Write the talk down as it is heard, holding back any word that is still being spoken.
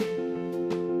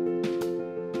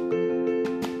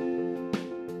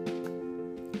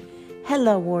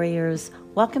Hello, warriors.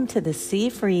 Welcome to the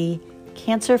C-Free,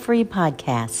 Cancer-Free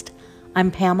podcast.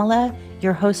 I'm Pamela,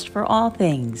 your host for all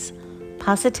things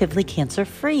positively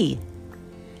cancer-free.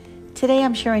 Today,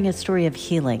 I'm sharing a story of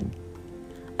healing,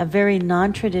 a very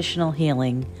non-traditional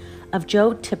healing of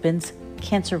Joe Tippin's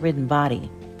cancer-ridden body.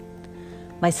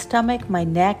 My stomach, my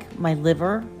neck, my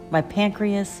liver, my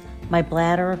pancreas, my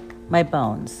bladder, my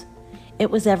bones.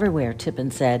 It was everywhere,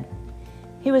 Tippin said.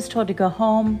 He was told to go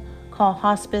home, call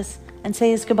hospice, and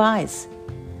say his goodbyes.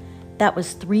 That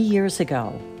was 3 years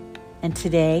ago, and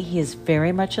today he is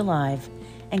very much alive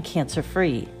and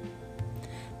cancer-free.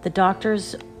 The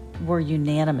doctors were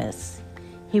unanimous.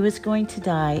 He was going to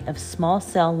die of small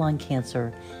cell lung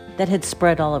cancer that had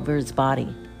spread all over his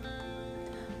body.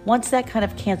 Once that kind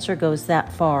of cancer goes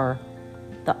that far,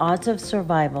 the odds of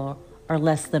survival are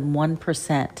less than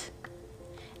 1%,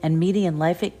 and median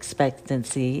life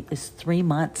expectancy is 3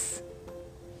 months.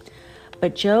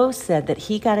 But Joe said that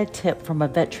he got a tip from a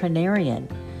veterinarian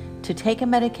to take a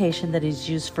medication that is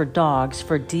used for dogs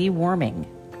for deworming.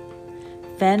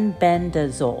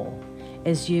 Fenbendazole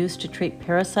is used to treat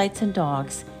parasites in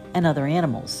dogs and other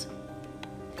animals.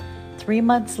 3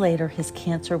 months later, his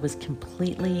cancer was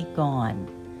completely gone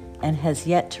and has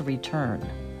yet to return.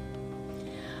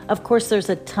 Of course, there's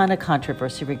a ton of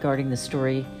controversy regarding the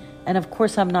story, and of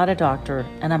course, I'm not a doctor,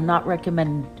 and I'm not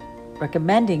recommending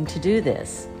to do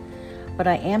this. But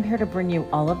I am here to bring you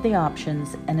all of the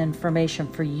options and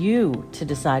information for you to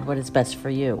decide what is best for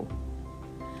you.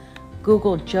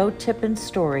 Google Joe Tippin's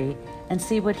story and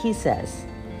see what he says,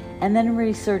 and then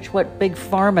research what Big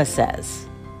Pharma says.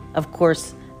 Of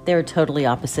course, they're totally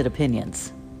opposite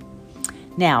opinions.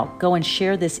 Now, go and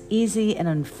share this easy and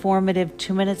informative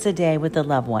 2 minutes a day with a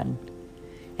loved one.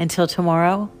 Until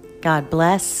tomorrow, God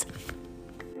bless.